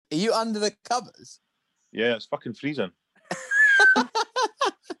you under the covers? Yeah, it's fucking freezing.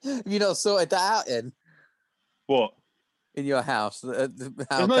 Have you not sorted that out in What? in your house? How There's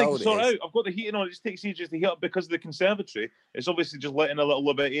cold nothing it to sort is? out. I've got the heating on. It just takes ages to heat up because of the conservatory. It's obviously just letting a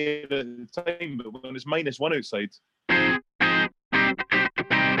little bit of air at a time, but when it's -1 outside.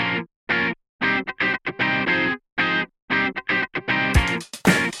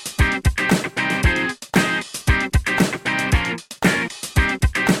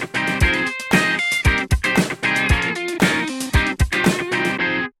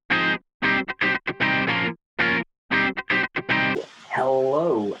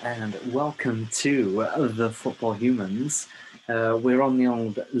 Hello and welcome to the Football Humans. We're on the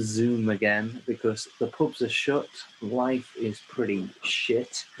old Zoom again because the pubs are shut. Life is pretty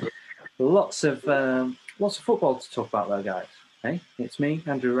shit. Lots of football to talk about, though, guys. Hey, it's me,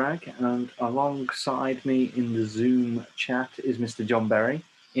 Andrew Ragg, and alongside me in the Zoom chat is Mr. John Berry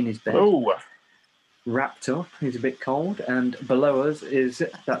in his bed. Oh, Wrapped up, he's a bit cold, and below us is,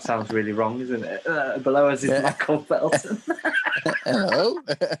 that sounds really wrong, isn't it? Below us is Michael Felton. Hello.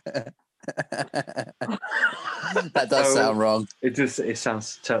 That does sound wrong. It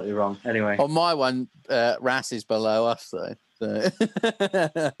sounds totally wrong. Anyway. On my one, Ras is below us, though. So.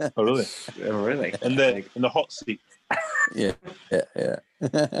 Oh, really? Oh, really? In the hot seat. Yeah.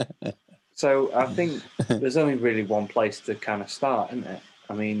 So I think there's only really one place to kind of start, isn't it?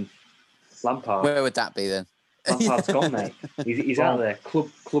 I mean, Lampard. Where would that be then? Lampard's gone, mate. He's out there.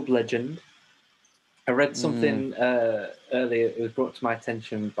 Club legend. I read something earlier. It was brought to my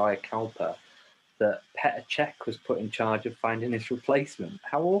attention by Calper that Petr Cech was put in charge of finding his replacement.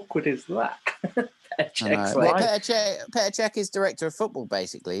 How awkward is that? Petr Cech's Well, Petr Cech is director of football,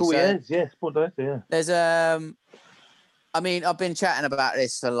 basically. Oh, so he is, yeah. Sport director, yeah. There's I mean, I've been chatting about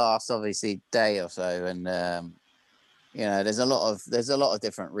this for the last, obviously, day or so, and you know, there's a lot of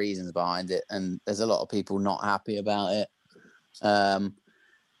different reasons behind it, and there's a lot of people not happy about it.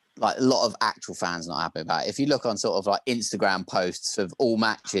 Like a lot of actual fans not happy about it. If you look on sort of like Instagram posts of all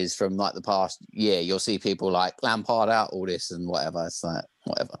matches from like the past year, you'll see people like Lampard out, all this and whatever. It's like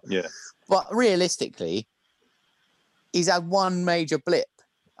whatever. Yeah. But realistically, he's had one major blip.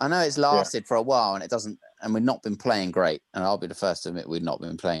 I know it's lasted for a while, and we've not been playing great. And I'll be the first to admit we've not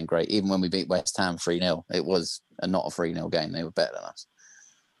been playing great. Even when we beat West Ham 3-0, it was not a 3-0 game. They were better than us.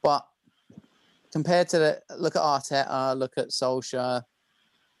 But compared to look at Arteta, look at Solskjaer,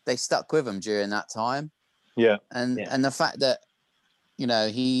 they stuck with him during that time. Yeah. And the fact that, you know,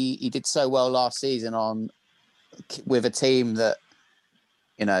 he did so well last season with a team that,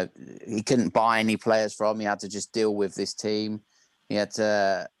 you know, he couldn't buy any players from. He had to just deal with this team. He had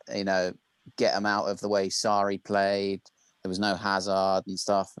to, you know, get him out of the way Sarri played. There was no Hazard and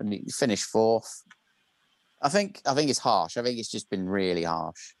stuff, and he finished fourth. I think it's harsh. I think it's just been really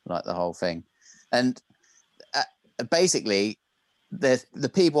harsh, like the whole thing. And basically,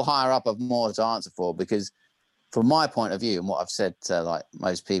 the people higher up have more to answer for, because from my point of view, and what I've said to like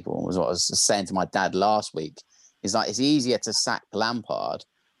most people, was what I was saying to my dad last week, is like it's easier to sack Lampard.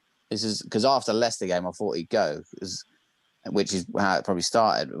 This is because after the Leicester game, I thought he'd go, which is how it probably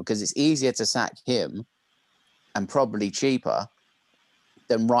started, because it's easier to sack him and probably cheaper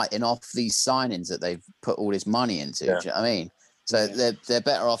than writing off these signings that they've put all this money into. Do you know what I mean? So they're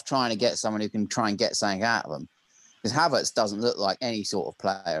better off trying to get someone who can try and get something out of them. Because Havertz doesn't look like any sort of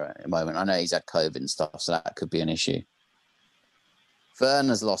player at the moment. I know he's had COVID and stuff, so that could be an issue. Fern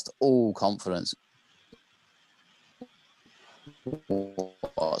has lost all confidence.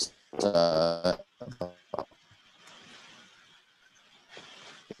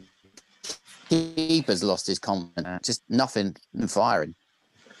 Keeper's lost his confidence. Just nothing firing.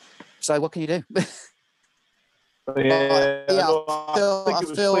 So what can you do?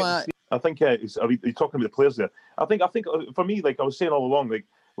 I think he's talking about the players there. I think for me, like I was saying all along, like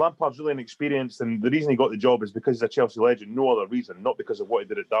Lampard's really inexperienced, and the reason he got the job is because he's a Chelsea legend. No other reason, not because of what he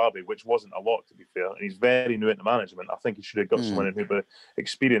did at Derby, which wasn't a lot, to be fair. And he's very new into management. I think he should have got someone who had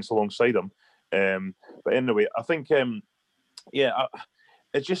experience alongside him. But anyway, I think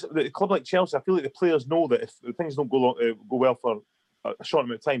it's just a club like Chelsea. I feel like the players know that if things don't go well for a short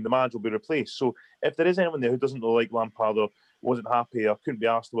amount of time, the manager will be replaced. So if there is anyone there who doesn't like Lampard or wasn't happy or couldn't be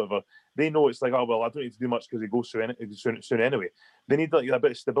asked or whatever, they know it's like, oh, well, I don't need to do much because he goes soon anyway. They need like a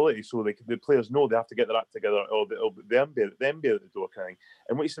bit of stability so the players know they have to get their act together or them be at the door kind of thing.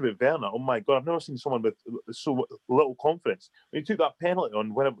 And what you said about Werner, oh my God, I've never seen someone with so little confidence. When he took that penalty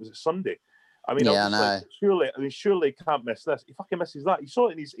on when it was Sunday, I mean, I was like, surely he can't miss this. He fucking misses that. You saw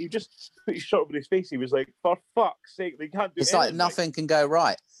it, and he just put his shirt over his face. He was like, for fuck's sake, they can't do it. It's like nothing can go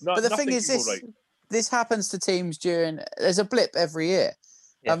right. But the thing is, this happens to teams there's a blip every year.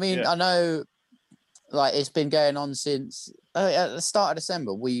 Yeah. I mean, I know, like, it's been going on since at the start of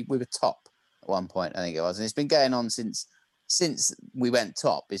December. We were top at one point, I think it was, and it's been going on since we went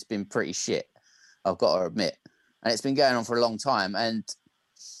top. It's been pretty shit, I've got to admit, and it's been going on for a long time. And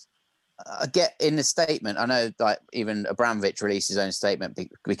I get in the statement, I know, like, even Abramovich released his own statement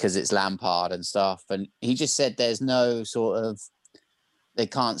because it's Lampard and stuff, and he just said there's no sort of, they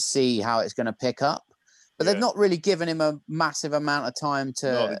can't see how it's going to pick up, but they've not really given him a massive amount of time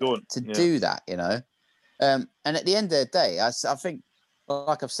to do that, you know. And at the end of the day, I think,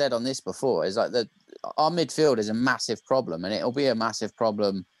 like I've said on this before, is like our midfield is a massive problem, and it'll be a massive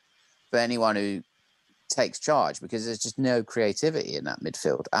problem for anyone who takes charge, because there's just no creativity in that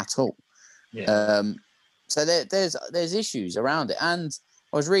midfield at all. Yeah. So there's issues around it. And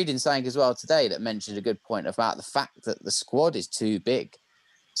I was reading something as well today that mentioned a good point about the fact that the squad is too big.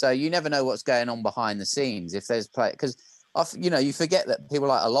 So you never know what's going on behind the scenes if there's play, because you forget that people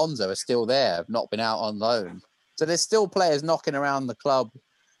like Alonso are still there, have not been out on loan. So there's still players knocking around the club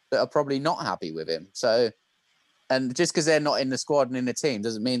that are probably not happy with him. So, and just because they're not in the squad and in the team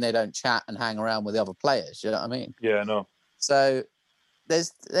doesn't mean they don't chat and hang around with the other players. You know what I mean? Yeah, no. So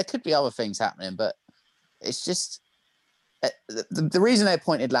there could be other things happening, but it's just the reason they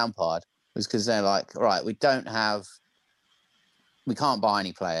appointed Lampard was because they're like, all right, we can't buy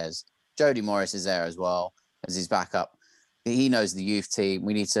any players. Jody Morris is there as well as his backup. He knows the youth team.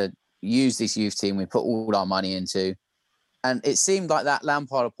 We need to use this youth team we put all our money into. And it seemed like that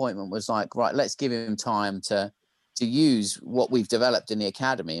Lampard appointment was like, right, let's give him time to use what we've developed in the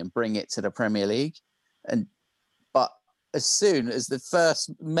academy and bring it to the Premier League. But as soon as the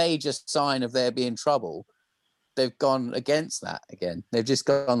first major sign of there being trouble, they've gone against that again. They've just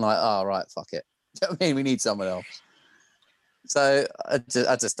gone like, oh, right, fuck it. Do you know what I mean? We need someone else. So I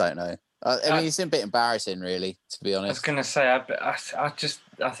just don't know. I mean, it's a bit embarrassing, really, to be honest. I was going to say,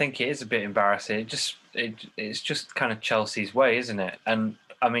 I think it is a bit embarrassing. It's just kind of Chelsea's way, isn't it? And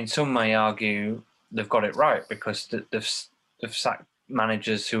I mean, some may argue they've got it right because they've sacked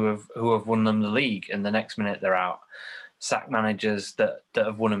managers who have won them the league, and the next minute they're out. Sacked managers that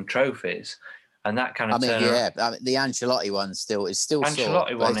have won them trophies, and that kind of. I mean, the Ancelotti one is still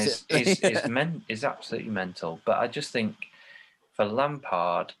Ancelotti one is absolutely mental. But I just think for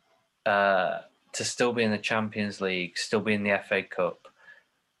Lampard to still be in the Champions League, still be in the FA Cup,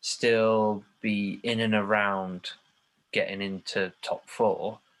 still be in and around getting into top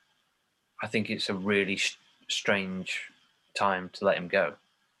four, I think it's a really strange time to let him go.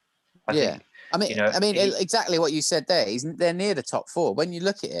 I think, exactly what you said there. They're near the top four. When you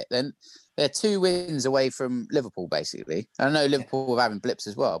look at it, then they're 2 wins away from Liverpool, basically. I know Liverpool are having blips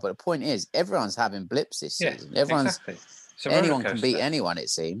as well, but the point is, everyone's having blips this season. Exactly. Anyone can beat anyone, it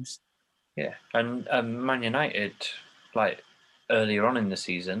seems. Yeah, and Man United, like earlier on in the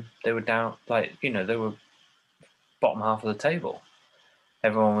season, they were down, they were bottom half of the table.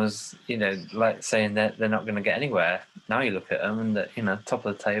 Everyone was, like saying that they're not going to get anywhere. Now you look at them and that, top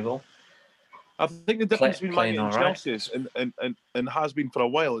of the table. I think the difference between Man United and Chelsea is, and has been for a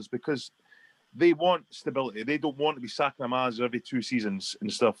while, is because they want stability. They don't want to be sacking a manager every 2 seasons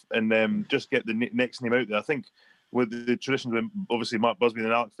and stuff, and just get the next name out there. I think with the traditions, with obviously Mark Busby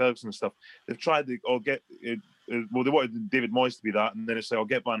and Alex Ferguson and stuff, they've tried to get. They wanted David Moyes to be that, and then it's like, I'll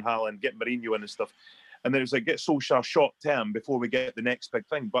get Van Halen, get Mourinho in and stuff, and then it's like, get Solskjaer short term before we get the next big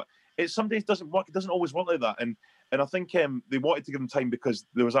thing. But it some days doesn't work. It doesn't always work like that, and I think they wanted to give him time because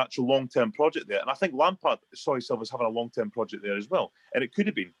there was actual long-term project there, and I think Lampard saw himself as having a long-term project there as well, and it could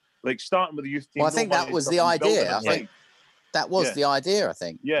have been like starting with the youth team. Well, I think that was the idea. I think that was the idea. I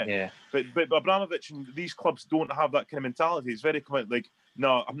think. Yeah. But Abramovich and these clubs don't have that kind of mentality. It's very like,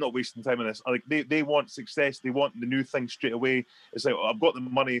 no, I'm not wasting time on this. Like they want success. They want the new thing straight away. It's like, I've got the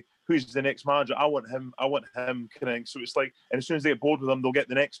money. Who's the next manager? I want him. Kind of. So it's like, and as soon as they get bored with him, they'll get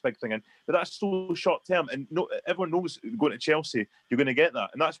the next big thing in. But that's so short term, and everyone knows going to Chelsea, you're going to get that.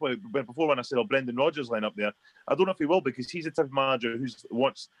 And that's why when I said, Brendan Rodgers line up there, I don't know if he will, because he's the type of manager who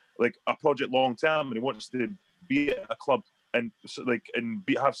wants like a project long term, and he wants to be at a club and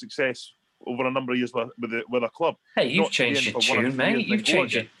have success over a number of years with a club. Hey, you've changed your tune, mate. You've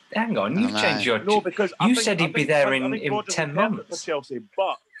changed your. Hang on, you've changed your. No, because you said he'd be there in 10 months for Chelsea,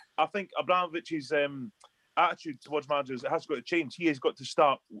 but I think Abramovich's attitude towards managers has got to change. He has got to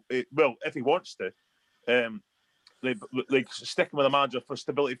start. Well, if he wants to, sticking with a manager for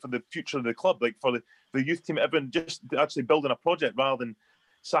stability for the future of the club, like for the youth team, everyone just actually building a project rather than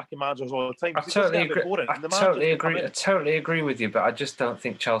sacking managers all the time. I totally agree. I totally agree with you, but I just don't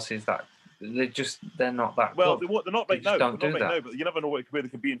think Chelsea's that. They're not that. Well, good. they're not right now. Don't do that. But you never know where they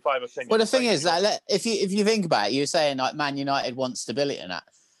could be in 5 or 10 years. Well, the thing is, like, if you think about it, you're saying like Man United want stability and that.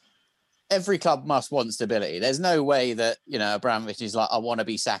 every club must want stability. There's no way that, Abramovich is like, I want to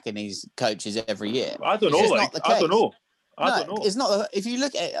be sacking these coaches every year. I don't know. Like, I don't know. I don't know. It's not. If you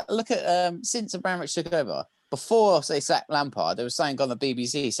look at since Abramovich took over, before they sacked Lampard, there was something on the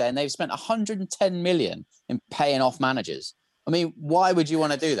BBC saying they've spent 110 million in paying off managers. I mean, why would you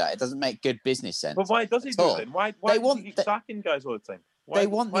want to do that? It doesn't make good business sense. But why does he do it then? Why does he keep sacking guys all the time? Why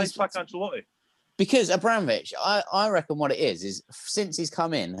sack Ancelotti? Because Abramovich, I reckon what it is since he's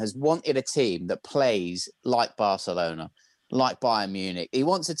come in, has wanted a team that plays like Barcelona, like Bayern Munich. He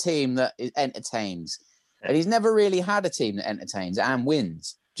wants a team that entertains. And he's never really had a team that entertains and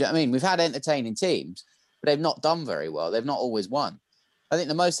wins. Do you know what I mean? We've had entertaining teams, but they've not done very well. They've not always won. I think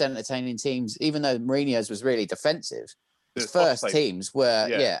the most entertaining teams, even though Mourinho's was really defensive, his first teams were,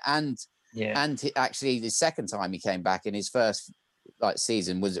 and actually the second time he came back in his first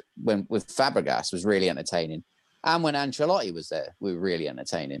season was when with Fabregas was really entertaining. And when Ancelotti was there, we were really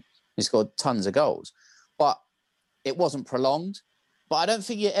entertaining. He scored tons of goals. But it wasn't prolonged. But I don't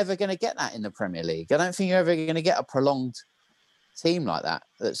think you're ever going to get that in the Premier League. I don't think you're ever going to get a prolonged team like that.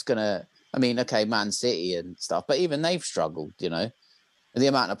 That's going to, okay, Man City and stuff, but even they've struggled, the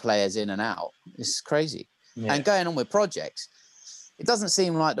amount of players in and out is crazy. Yeah. And going on with projects, it doesn't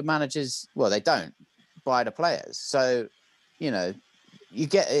seem like the managers, they don't buy the players. So, you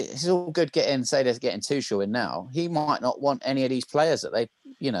get, it's all good say they're getting Tuchel in now. He might not want any of these players that they,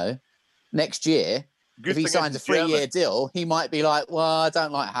 next year, if he signs a 3-year deal, he might be like, well, I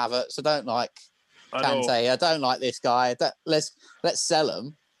don't like Havertz, I don't like Kante, I don't like this guy. Let's sell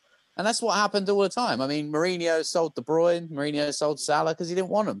him. And that's what happened all the time. I mean, Mourinho sold De Bruyne, Mourinho sold Salah because he didn't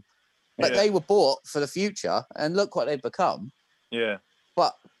want them. But they were bought for the future, and look what they've become. Yeah.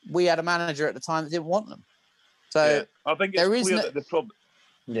 But we had a manager at the time that didn't want them. So I think it's clear that the problem...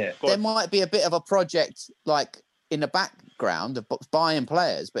 Yeah. There might be a bit of a project in the background of buying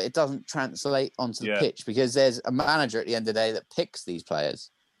players, but it doesn't translate onto the pitch because there's a manager at the end of the day that picks these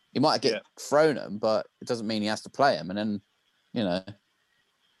players. He might get thrown them, but it doesn't mean he has to play them. And then,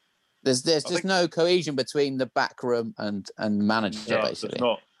 there's just no cohesion between the back room and manager, basically. It's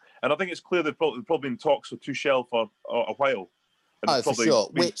not. And I think it's clear they've probably been in talks with Tuchel for a while. And for sure.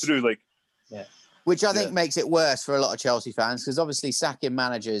 Which I think makes it worse for a lot of Chelsea fans because obviously sacking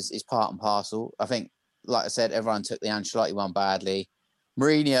managers is part and parcel. I think, like I said, everyone took the Ancelotti one badly.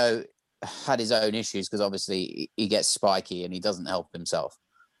 Mourinho had his own issues because obviously he gets spiky and he doesn't help himself.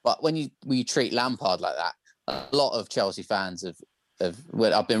 But when you treat Lampard like that, a lot of Chelsea fans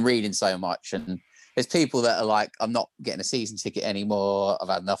I've been reading so much, and there's people that are like, I'm not getting a season ticket anymore. I've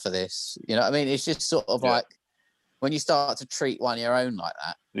had enough of this. You know what I mean? It's just sort of like when you start to treat one of your own like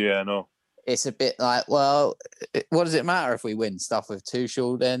that. Yeah, I know. It's a bit like, well, what does it matter if we win stuff with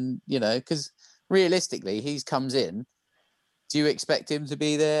Tuchel then, because realistically, he comes in. Do you expect him to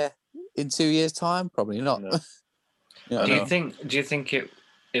be there in 2 years' time? Probably not. No. Do you think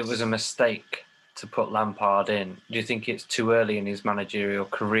it was a mistake to put Lampard in? Do you think it's too early in his managerial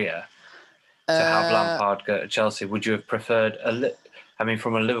career to have Lampard go to Chelsea? Would you have preferred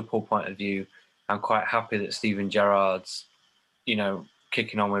from a Liverpool point of view, I'm quite happy that Steven Gerrard's,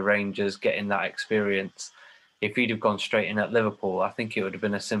 kicking on with Rangers, getting that experience. If he'd have gone straight in at Liverpool, I think it would have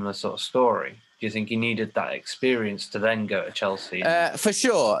been a similar sort of story. Do you think he needed that experience to then go to Chelsea? For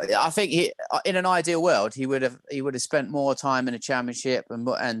sure. I think in an ideal world, he would have spent more time in a Championship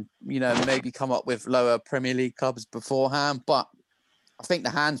and maybe come up with lower Premier League clubs beforehand. But I think the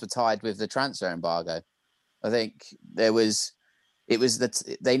hands were tied with the transfer embargo. I think they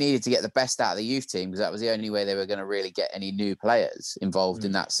needed to get the best out of the youth team because that was the only way they were going to really get any new players involved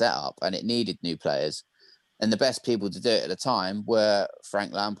in that setup, and it needed new players. And the best people to do it at the time were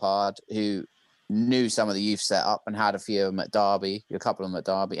Frank Lampard, who knew some of the youth setup and had a few of them at Derby, a couple of them at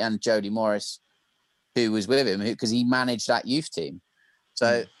Derby, and Jody Morris, who was with him because he managed that youth team.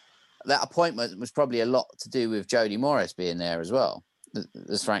 So that appointment was probably a lot to do with Jody Morris being there as well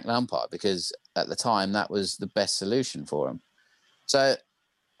as Frank Lampard, because at the time that was the best solution for him. So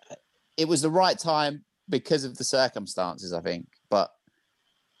it was the right time because of the circumstances, I think. But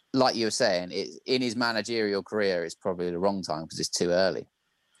like you were saying, in his managerial career, it's probably the wrong time because it's too early.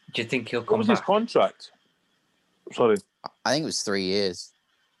 Do you think he'll come back? What was his contract? Sorry. I think it was 3 years.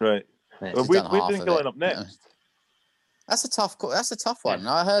 Right. Well, we didn't go up next. That's a tough one.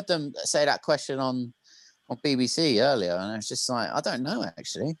 I heard them say that question on BBC earlier, and I was just like, I don't know,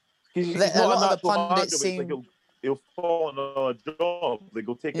 actually. He's a lot of the pundits seem... He'll fall on another job. They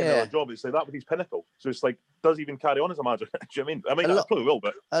go take another job. It's like that with his pinnacle. So it's like, does he even carry on as a manager? Do you know what I mean? That probably will,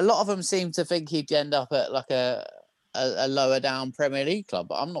 but a lot of them seem to think he'd end up at like a lower down Premier League club,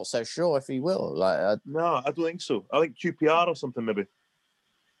 but I'm not so sure if he will. No, I don't think so. I think QPR or something maybe.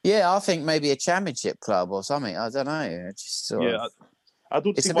 Yeah, I think maybe a championship club or something. I don't know. It's just sort of, I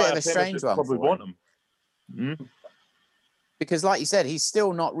don't it's see a why bit of a Premiership strange one club would for want him. him. Because, like you said, he's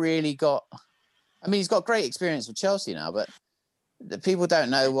still not really got. I mean, he's got great experience with Chelsea now, but the people don't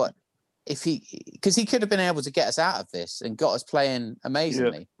know what because he could have been able to get us out of this and got us playing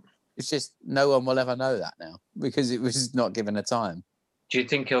amazingly. Yeah. It's just no one will ever know that now because it was not given a time. Do you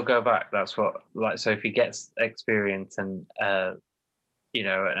think he'll go back? That's what, so if he gets experience and,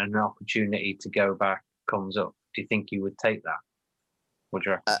 an opportunity to go back comes up, do you think he would take that? What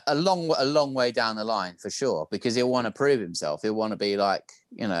do you reckon? A long way down the line, for sure, because he'll want to prove himself. He'll want to be like,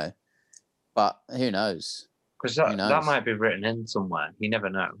 but who knows? Because that might be written in somewhere. You never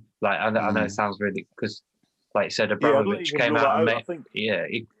know. Like, I know it sounds really, because, like you said, Abramovich came out and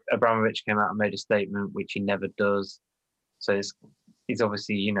Abramovich came out and made a statement, which he never does. So he's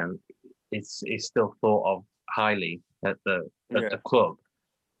obviously, it's still thought of highly at the club.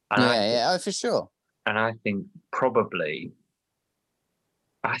 And for sure. And I think probably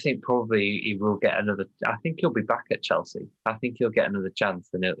he will get another. I think he'll be back at Chelsea. I think he'll get another chance,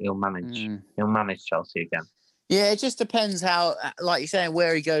 and he'll manage. He'll manage Chelsea again. Yeah, it just depends how, like you're saying,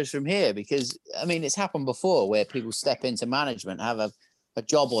 where he goes from here. Because I mean, it's happened before where people step into management, have a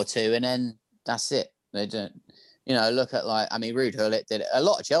job or two, and then that's it. They don't, look at Ruud Gullit did it. A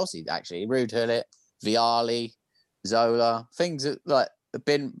lot of Chelsea actually. Ruud Gullit, Vialli, Zola, things that have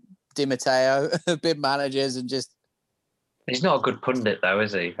been Di Matteo, have been managers and just. He's not a good pundit, though,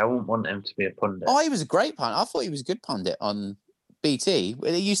 is he? I wouldn't want him to be a pundit. Oh, he was a great pundit. I thought he was a good pundit on BT.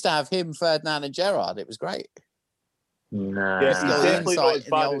 They used to have him, Ferdinand, and Gerrard. It was great. No. Yeah, he's definitely not as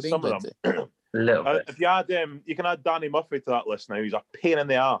bad as some of them. A little bit. If you add you can add Danny Murphy to that list now. He's a pain in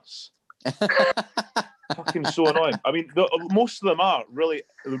the arse. Fucking so annoying. I mean, most of them are really,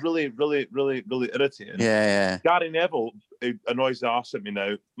 really, really, really, really irritating. Yeah. Gary Neville annoys the arse at me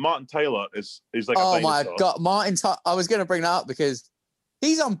now. Martin Tyler is like a dinosaur. Oh my God, Martin Tyler. I was going to bring that up because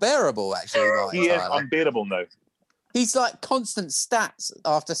he's unbearable, actually. Martin Tyler. Is unbearable now. He's like constant stats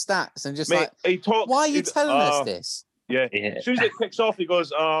after stats and just why are you telling us this? Yeah. As soon as it kicks off, he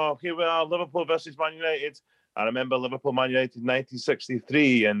goes, "Oh, here we are, Liverpool versus Man United." I remember Liverpool Man United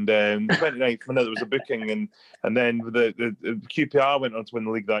 1963, and 29th minute there was a booking, and then the QPR went on to win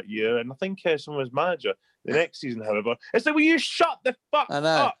the league that year, and I think someone was manager the next season. However, it's like, will you shut the fuck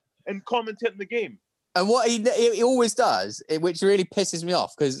up and commentate the game? And what he always does, which really pisses me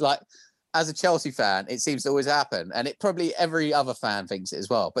off, because as a Chelsea fan, it seems to always happen, and it probably every other fan thinks it as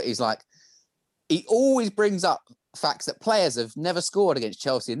well. But he always brings up facts that players have never scored against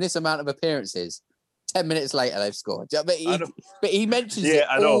Chelsea in this amount of appearances. 10 minutes later, they've scored. But he mentions it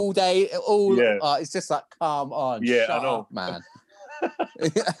all day. It's just like, come on, shut up, man.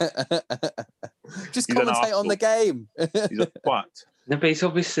 Just commentate on the game. He's a twat. No, but he's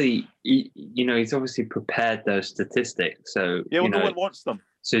obviously, he's obviously prepared those statistics. So no one wants them.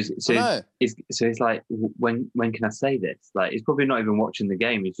 So he's like, when can I say this? Like, he's probably not even watching the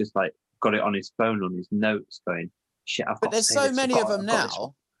game. He's just like got it on his phone, on his notes, going, shit. But there's so many of them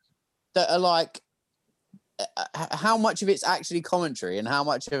now that are like. How much of it's actually commentary and how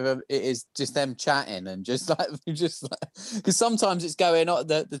much of it is just them chatting and just like because sometimes it's going on,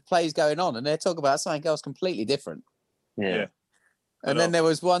 the play's going on and they're talking about something else completely different. Yeah. And then there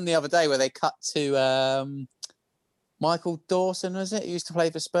was one the other day where they cut to Michael Dawson, was it? He used to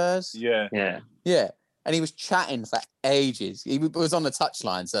play for Spurs. Yeah. And he was chatting for ages. He was on the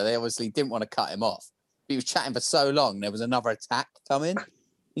touchline, so they obviously didn't want to cut him off. But he was chatting for so long. There was another attack coming.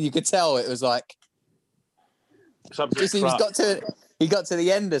 You could tell it was like. He got to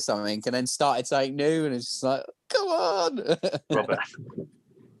the end of something and then started something new, and it's just like, come on. Rubbish.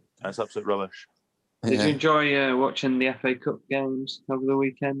 That's absolute rubbish. Did you enjoy watching the FA Cup games over the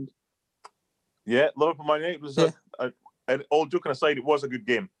weekend? Yeah, Liverpool Man United was all joking aside, it was a good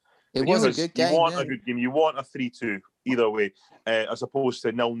game. It was a good game. You want a good game. You want a 3-2 either way, as opposed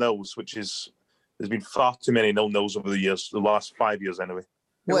to 0-0s, there's been far too many 0-0s over the last 5 years anyway.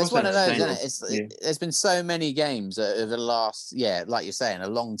 Well, it's one of those, isn't it? There's been so many games over the last, like you're saying, a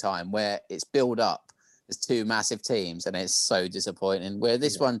long time where it's built up as two massive teams and it's so disappointing. Where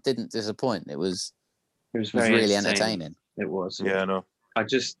this one didn't disappoint. It was really entertaining. It was. Yeah, I know.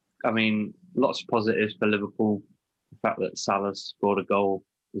 Lots of positives for Liverpool. The fact that Salah scored a goal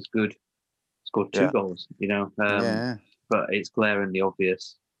was good. Scored two goals, But it's glaringly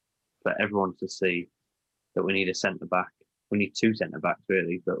obvious for everyone to see that we need a centre-back. We need two centre-backs,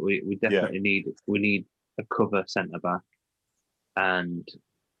 really, but we definitely need a cover centre-back. And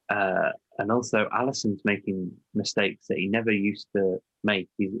also Alisson's making mistakes that he never used to make.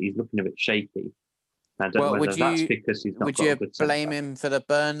 He's looking a bit shaky. I don't know whether that's because he's not would got you a good blame centre-back. him for the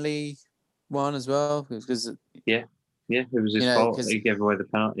Burnley one as well? Because Yeah, it was his fault. He gave away the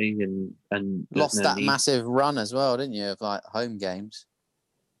penalty and lost that massive run as well, didn't you, of like home games?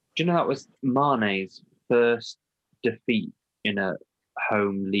 Do you know that was Mane's first defeat in a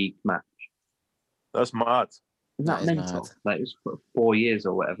home league match? That's mad. Isn't that mental? Mad. Like it was for 4 years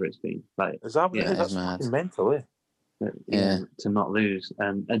or whatever it's been. Like is that what it is? That's fucking mental, eh? To not lose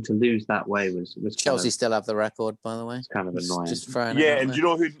and to lose that way was Chelsea still have the record, by the way. It's kind of annoying. Just throwing it out and there. Do you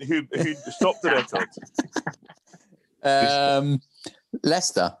know who stopped the record?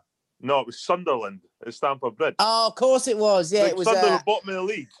 Leicester. No, it was Sunderland at Stamford Bridge. Oh, of course it was. Yeah, like it was. Sunderland bottom of the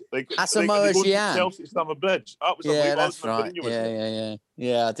league. Like Asamoah Gyan. Chelsea at Stamford Bridge. That was that's right.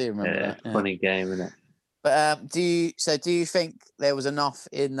 Yeah, I do remember that. Yeah. Funny game, isn't it? But do you think there was enough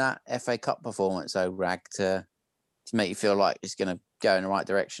in that FA Cup performance, though, Rag, to make you feel like it's going to go in the right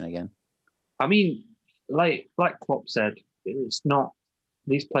direction again? I mean, like Klopp said, it's not.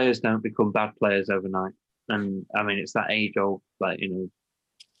 These players don't become bad players overnight, and I mean it's that age-old,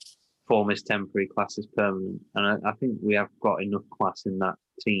 form is temporary, class is permanent, and I think we have got enough class in that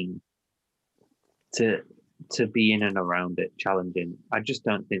team to be in and around it, challenging. I just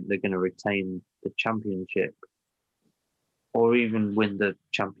don't think they're going to retain the championship or even win the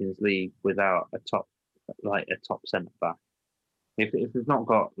Champions League without a top centre back. If they've not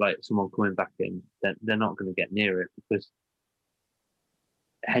got someone coming back in, then they're not going to get near it, because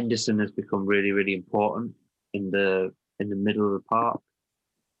Henderson has become really, really important in the middle of the park,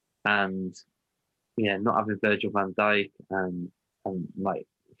 and not having Virgil van Dijk and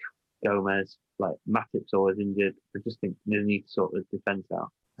Gomez, Matip's always injured. I just think they need to sort the defence out.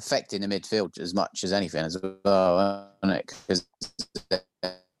 Affecting the midfield as much as anything as well, isn't it? Because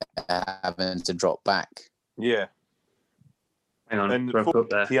having to drop back. Yeah. Hang on, and broke up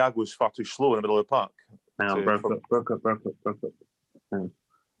there. Thiago's far too slow in the middle of the park. Hang on, broke up.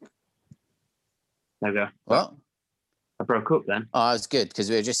 There we go. What? I broke up then. Oh, it's good because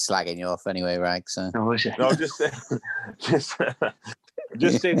we were just slagging you off anyway, Rag. So. Oh, was it? No,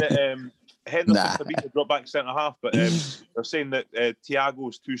 just saying that Henderson could be a drop back centre half, but they're saying that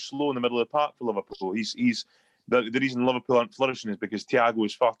Thiago's too slow in the middle of the park for Liverpool. He's the reason Liverpool aren't flourishing is because Thiago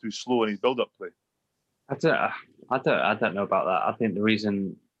is far too slow in his build-up play. I don't know about that. I think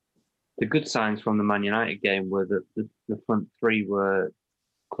the good signs from the Man United game were that the front three were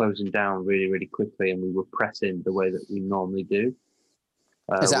closing down really, really quickly, and we were pressing the way that we normally do.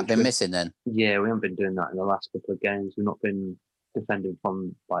 Has that been missing then? Yeah, we haven't been doing that in the last couple of games. We've not been defending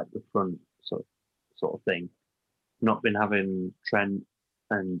from the front sort of thing. Not been having Trent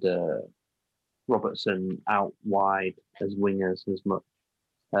and Robertson out wide as wingers as much,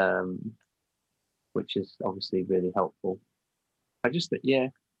 which is obviously really helpful. I just think,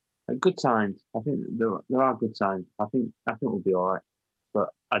 good signs. I think there are good signs. I think we'll be all right, but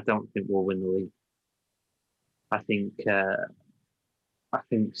I don't think we'll win the league. I think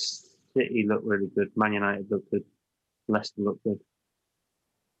City look really good. Man United look good. Leicester look good.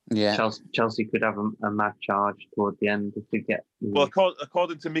 Yeah. Chelsea could have a mad charge toward the end if they get. Well,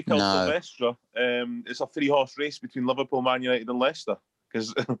 according to Mikel Silvestre, it's a 3-horse race between Liverpool, Man United, and Leicester,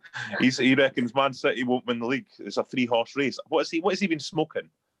 because he reckons Man City won't win the league. It's a 3-horse race. What has he been smoking?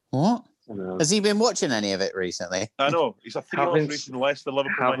 What? Has he been watching any of it recently? I know. It's a 3-horse race in Leicester,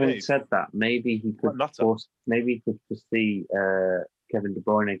 Liverpool, Man United. Having said that, maybe he could foresee Kevin De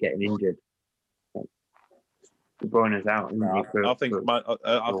Bruyne getting injured. De Bruyne's out. I think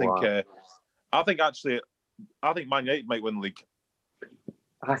Man United might win the league.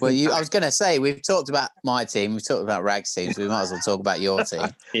 I was going to say, we've talked about my team, we've talked about Rag's team, so we might as well talk about your team.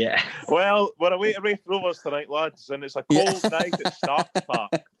 Yeah. Well, we're away to Wraith Rovers tonight, lads, and it's a cold night at Stark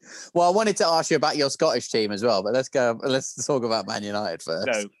Park. Well, I wanted to ask you about your Scottish team as well, but let's talk about Man United first.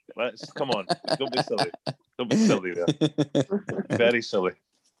 No, come on. Don't be silly. Don't be silly there. Very silly.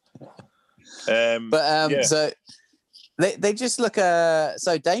 So they just look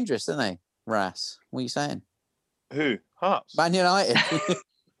so dangerous, don't they, Ras? What are you saying? Who? Hearts? Man United.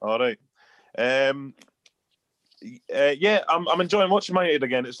 All right. I'm enjoying watching Man United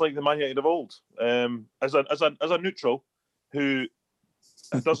again. It's like the Man United of old. As a neutral who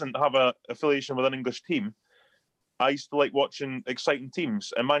doesn't have an affiliation with an English team, I used to like watching exciting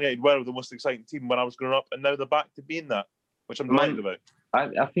teams, and Man United were the most exciting team when I was growing up, and now they're back to being that, which I'm delighted about.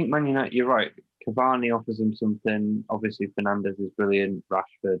 I think Man United, you're right. Cavani offers them something. Obviously, Fernandes is brilliant.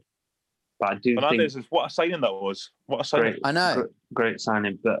 Rashford. But I do Fernandes think... what a signing that was. What a signing. I know. Great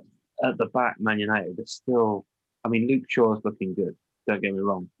signing. But at the back, Man United, it's still... I mean, Luke Shaw's looking good. Don't get me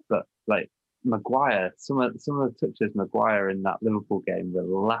wrong. But, Maguire, some of the touches Maguire in that Liverpool game were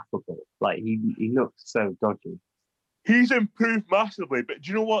laughable. Like he looked so dodgy. He's improved massively, but do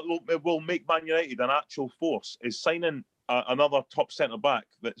you know what will make Man United an actual force? Is signing another top centre back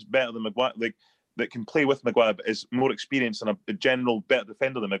that's better than Maguire, like that can play with Maguire, but is more experienced and a general better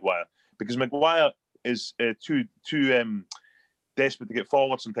defender than Maguire. Because Maguire is too desperate to get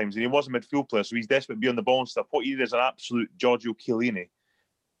forward sometimes, and he was a midfield player, so he's desperate to be on the ball and stuff. What he is an absolute Giorgio Chiellini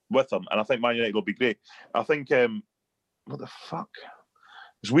with him, and I think Man United will be great. I think what the fuck?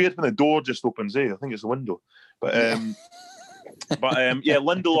 It's weird when the door just opens. I think it's the window. But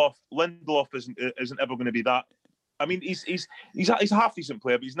Lindelof isn't ever going to be that. I mean, he's a half decent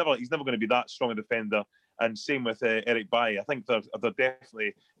player, but he's never going to be that strong a defender. And same with Eric Bailly. I think they're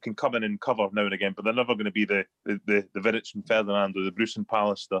definitely can come in and cover now and again, but they're never going to be the Vidic and Ferdinand or the Bruce and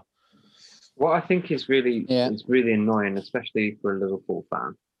Pallister. What I think is really annoying, especially for a Liverpool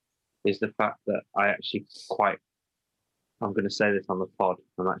fan, is the fact that I'm going to say this on the pod.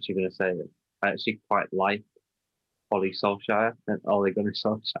 I'm actually going to say it. I actually quite like Ole Solskjaer and Ole Gunnar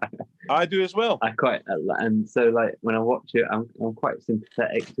Solskjaer. I do as well. And so like when I watch it, I'm quite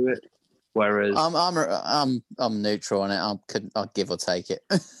sympathetic to it. Whereas I'm neutral on it. I'll give or take it.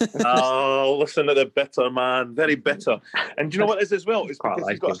 Oh, listen to the bitter man, very bitter. And do you know what it is as well? It's because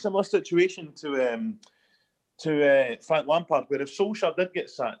he's got a similar situation to Frank Lampard, where if Solskjaer did get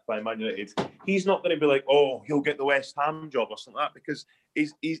sacked by Man United, he's not going to be like, oh, he'll get the West Ham job or something like that, because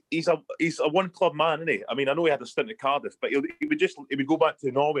he's a one club man, isn't he? I mean, I know he had a stint at Cardiff, but he would go back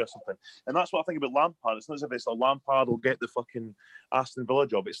to Norway or something. And that's what I think about Lampard. It's not as if it's like Lampard will get the fucking Aston Villa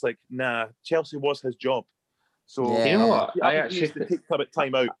job. It's like, nah, Chelsea was his job. So you know what? I actually need to take a bit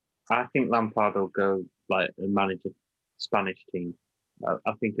time out. I think Lampard will go like manage a Spanish team.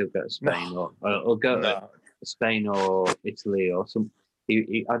 I think he'll go to Spain or go to Spain or Italy or some.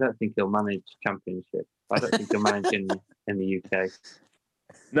 I don't think he'll manage Championship. I don't think he'll manage in the UK.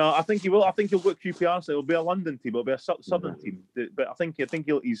 No, I think he will. I think he'll go to QPR, so it'll be a London team. It'll be a southern team. But I think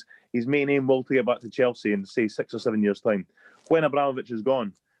his main aim will to get back to Chelsea in, say, 6 or 7 years' time, when Abramovich is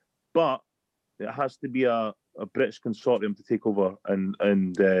gone. But it has to be a British consortium to take over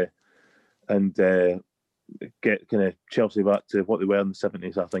and get kind of Chelsea back to what they were in the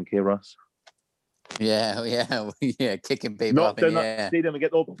 70s, I think, Russ? Yeah, kicking people Knock up down in the that air. stadium and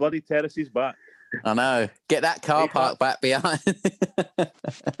get all bloody terraces back. I know. Get that car park back behind.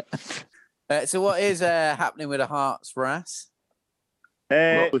 So what is happening with the Hearts, Ras?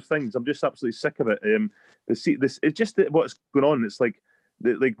 Those things, I'm just absolutely sick of it. It's just what's going on. It's like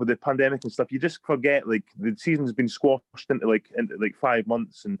with the pandemic and stuff, you just forget like the season's been squashed into 5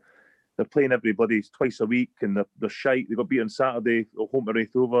 months, and they're playing everybody twice a week, and they're shite. They got beat on Saturday, home to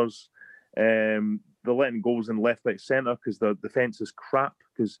Wraith Rovers. They're letting goals in left, right, centre because the defence is crap.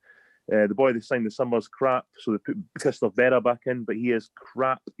 Because the boy they signed this summer's crap, so they put Christoph Vera back in, but he is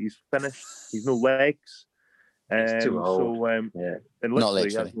crap. He's finished. He's no legs. He's too old. So and literally,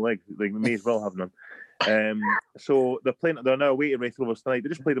 he has no legs. Like, we may as well have none. So they're now away to Wraith Rovers tonight. They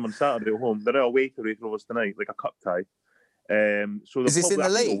just played them on Saturday at home. They're now away to Wraith Rovers tonight, like a cup tie. So is this in the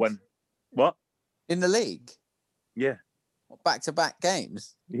league? Win. What? In the league? Yeah. Back-to-back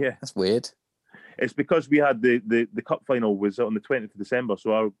games? Yeah. That's weird. It's because we had the cup final was on the 20th of December,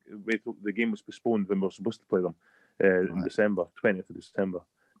 so the game was postponed when we were supposed to play them in December, 20th of December.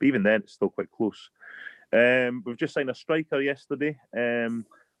 But even then, it's still quite close. We've just signed a striker yesterday, a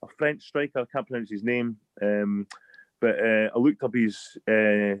French striker. I can't pronounce his name, but I looked up his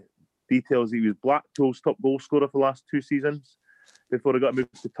details. He was Blackpool's top goal scorer for the last 2 seasons before he got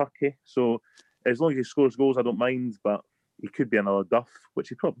moved to Turkey. So as long as he scores goals, I don't mind, but he could be another Duff, which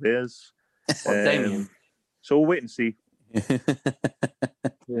he probably is. Damien. So we'll wait and see.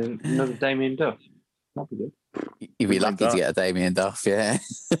 Another Damien Duff. That'd be good. You'd be lucky to get a Damien Duff, yeah.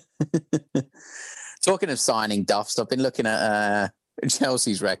 Talking of signing Duffs, I've been looking at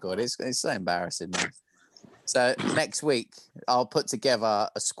Chelsea's record. It's so embarrassing, man. So next week, I'll put together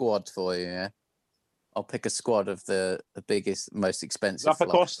a squad for you, yeah? I'll pick a squad of the biggest, most expensive. Rafa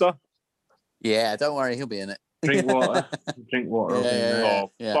Costa? Yeah, don't worry, he'll be in it. Drink water.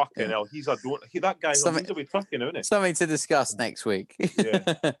 Yeah. Fucking hell. That guy, he's a bit fucking, isn't it? Something to discuss next week.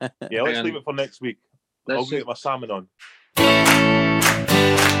 Yeah, let's leave it for next week. I'll get my salmon on.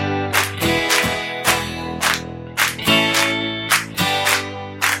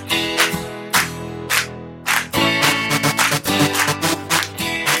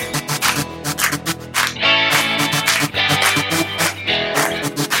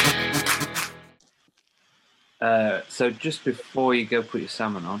 So just before you go put your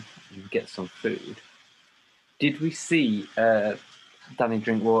salmon on and get some food, did we see Danny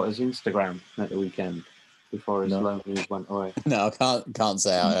Drinkwater's Instagram at the weekend before his loan move went away? No, I can't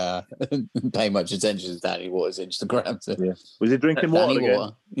say I pay much attention to Danny Water's Instagram. So. Yeah. Was he drinking water Danny again?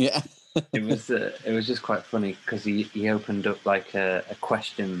 Water. Yeah. It was just quite funny because he opened up like a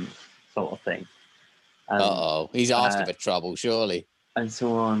question sort of thing. He's asking for trouble, surely. And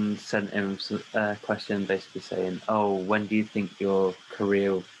someone sent him a question basically saying, "Oh, when do you think your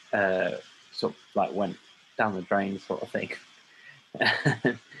career sort of like went down the drain, sort of thing?"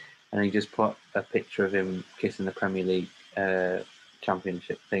 And he just put a picture of him kissing the Premier League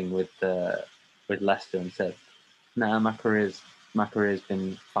championship thing with Leicester and said, "Nah, my career's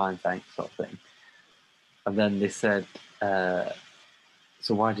been fine, thanks," sort of thing. And then they said,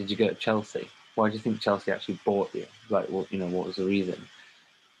 "So why did you go to Chelsea? Why do you think Chelsea actually bought you? Like, what was the reason?"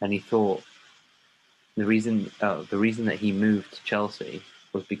 And he thought the reason that he moved to Chelsea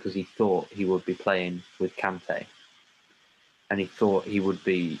was because he thought he would be playing with Kante, and he thought he would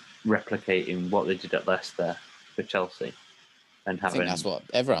be replicating what they did at Leicester for Chelsea, and I think that's what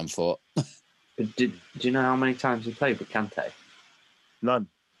everyone thought. Do you know how many times he played with Kante? None.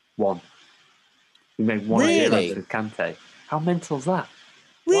 One. He made one Really? appearance with Kante. How mental is that?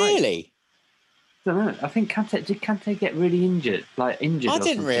 Really? I don't know. I think did Kante get really injured? I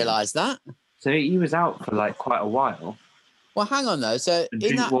didn't realise that. So he was out for like quite a while. Well, hang on though. So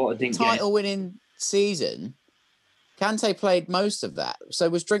in that title-winning season, Kante played most of that. So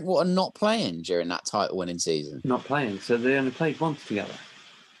was Drinkwater not playing during that title-winning season? Not playing. So they only played once together.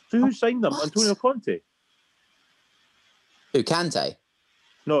 So who signed them? What? Antonio Conte? Who, Kante?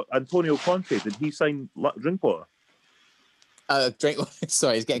 No, Antonio Conte. Did he sign Drinkwater? Drinkwater.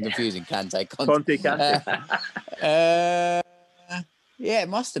 Sorry, it's getting confusing. Kante. Conte. Yeah, it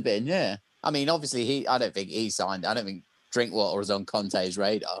must have been. Yeah. I mean, obviously, I don't think he signed. I don't think Drinkwater was on Conte's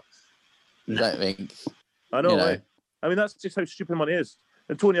radar. I don't think. I know. Right? I mean, that's just how stupid money is.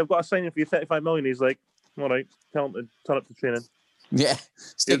 And Tony, I've got to sign in for you 35 million. He's like, all right, tell him to turn up to training. Yeah,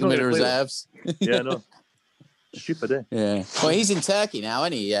 stick him in the reserves. Yeah, I know. Stupid, eh? Yeah. Well, he's in Turkey now,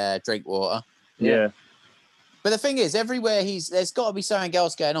 isn't he, Drinkwater? Yeah. But the thing is, everywhere there's got to be something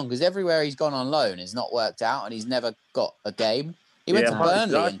else going on because everywhere he's gone on loan has not worked out and he's never got a game. He went to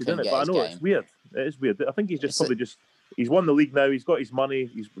Burnley and couldn't get his game. It's weird. It is weird. I think he's just he's won the league now. He's got his money.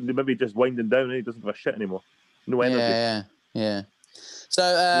 He's maybe just winding down and he doesn't give a shit anymore. No energy. Yeah.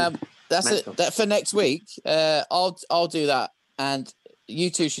 So that's it. That for next week. I'll do that, and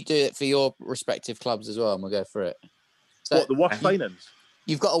you two should do it for your respective clubs as well, and we'll go through it. So what, the worst signings?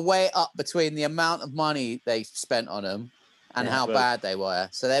 You've got to weigh it up between the amount of money they spent on them and how bad they were.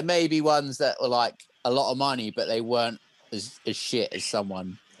 So there may be ones that were like a lot of money, but they weren't as shit as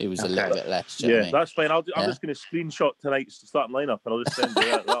someone who was a little bit less. Yeah, that's fine. I'm just going to screenshot tonight's starting lineup and I'll just send you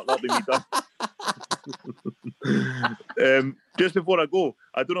that. That'll be me done. Just before I go,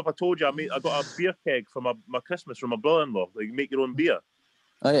 I don't know if I told you, I got a beer keg for my Christmas from my brother-in-law. Like, you make your own beer.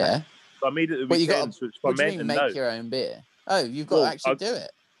 Oh, yeah? So I made it the weekend, so it's fermenting now. Make your own beer? Oh, you've got to actually do it.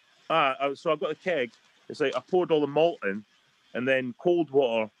 So I got a keg. It's like I poured all the malt in, and then cold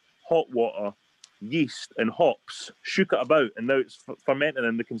water, hot water, yeast, and hops. Shook it about, and now it's fermenting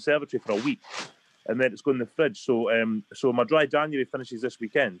in the conservatory for a week, and then it's going in the fridge. So, so my dry January finishes this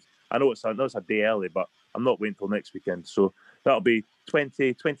weekend. I know it's a day early, but I'm not waiting till next weekend. So that'll be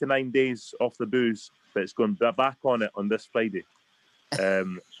 29 days off the booze, but it's going back on it on this Friday.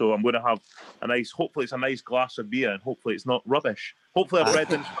 So I'm going to have hopefully it's a nice glass of beer, and hopefully it's not rubbish. Hopefully I've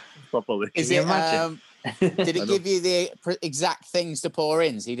read it properly. Did it give you the exact things to pour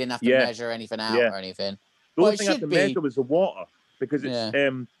in, so you didn't have to measure anything out or anything? The only thing I had to measure was the water, because it's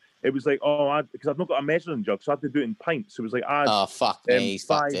it was like, because I've not got a measuring jug, so I had to do it in pints. So it was like, fuck me, he's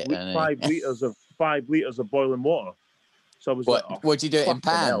fucked it. 5 litres of boiling water. So I was would you do it in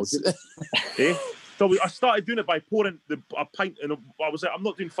pans? So I started doing it by pouring a pint, and I was like, I'm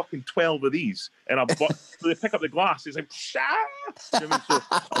not doing fucking 12 of these. And so they pick up the glass, it's like, you know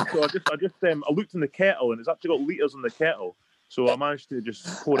so I looked in the kettle, and it's actually got litres in the kettle. So I managed to just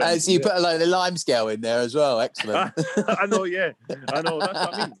pour it. So you put a load of lime scale in there as well. Excellent. I know, yeah. I know, that's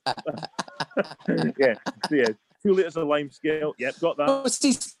what I mean. So 2 litres of lime scale. Yep, got that. What's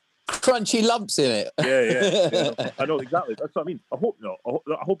these crunchy lumps in it? Yeah. I know, exactly. That's what I mean. I hope not.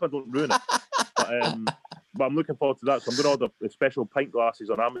 I hope I don't ruin it. But I'm looking forward to that. So I'm going to order the special pint glasses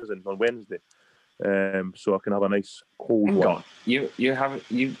on Amazon on Wednesday. So I can have a nice cold one. You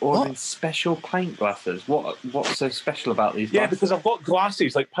ordered special pint glasses. What's so special about these glasses? Yeah, because I've got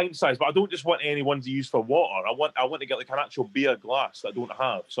glasses like pint size, but I don't just want any ones to use for water. I want to get like an actual beer glass that I don't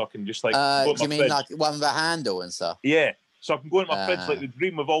have, so I can just like. Do you mean fridge. Like one with a handle and stuff? Yeah, so I can go in my fridge like the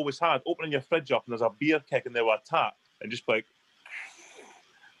dream we've always had. Opening your fridge up and there's a beer keg in there with a tap, and just like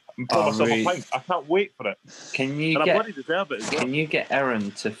and pour myself a pint. I can't wait for it. Can you And I get? bloody deserve it as well. Can you get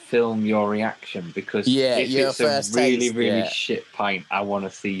Aaron to film your reaction? Because if your it's a first really, taste, really yeah. shit pint, I want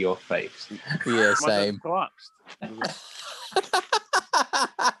to see your face. Yeah, My dad's same. collapsed.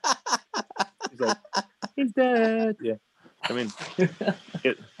 He's like, he's dead. Yeah. I mean,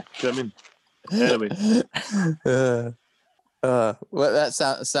 anyway. Well, that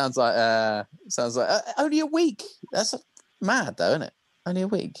sounds like only a week. That's mad, though, isn't it? Only a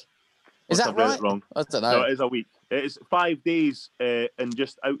week. Is Must that have read right? it wrong. I don't know. No, it is a week. It is 5 days and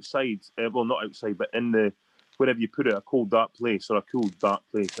just outside. Well, not outside, but in the wherever you put it, a cold dark place or a cool dark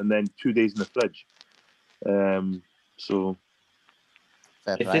place, and then 2 days in the fridge. So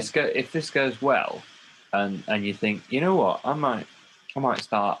Fair If play. this goes well, and you think, you know what, I might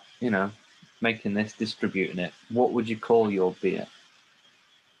start, making this, distributing it. What would you call your beer?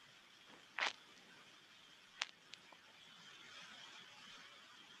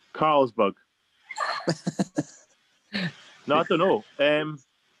 Carlsberg. No, I don't know.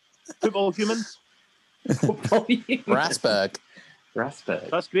 Football humans. Rasberg. Raspberry.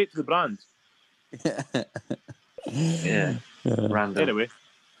 That's great for the brand. Yeah. Random. Anyway,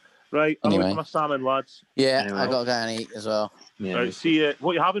 right. I'm Anyway. looking for my salmon, lads. Yeah, Anyway. I got to go and eat as well. Yeah, Right. See you.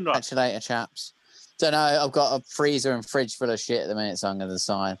 What you having, Rat? Catch you later, chaps. Don't know. I've got a freezer and fridge full of shit at the minute, so I'm going to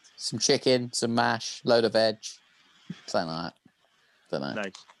decide. Some chicken, some mash, load of veg, something like that. Don't know.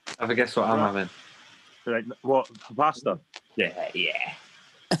 Nice. have a guess what I'm having. Right. What? Pasta. Yeah. You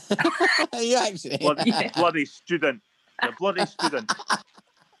actually. Bloody student. You bloody student.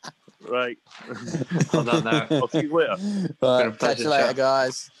 Right. I don't know. I'll see you later. Right, Been a pleasure, catch you later, chap.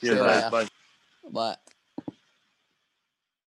 guys. See Yeah, you bye. later. Bye. Bye.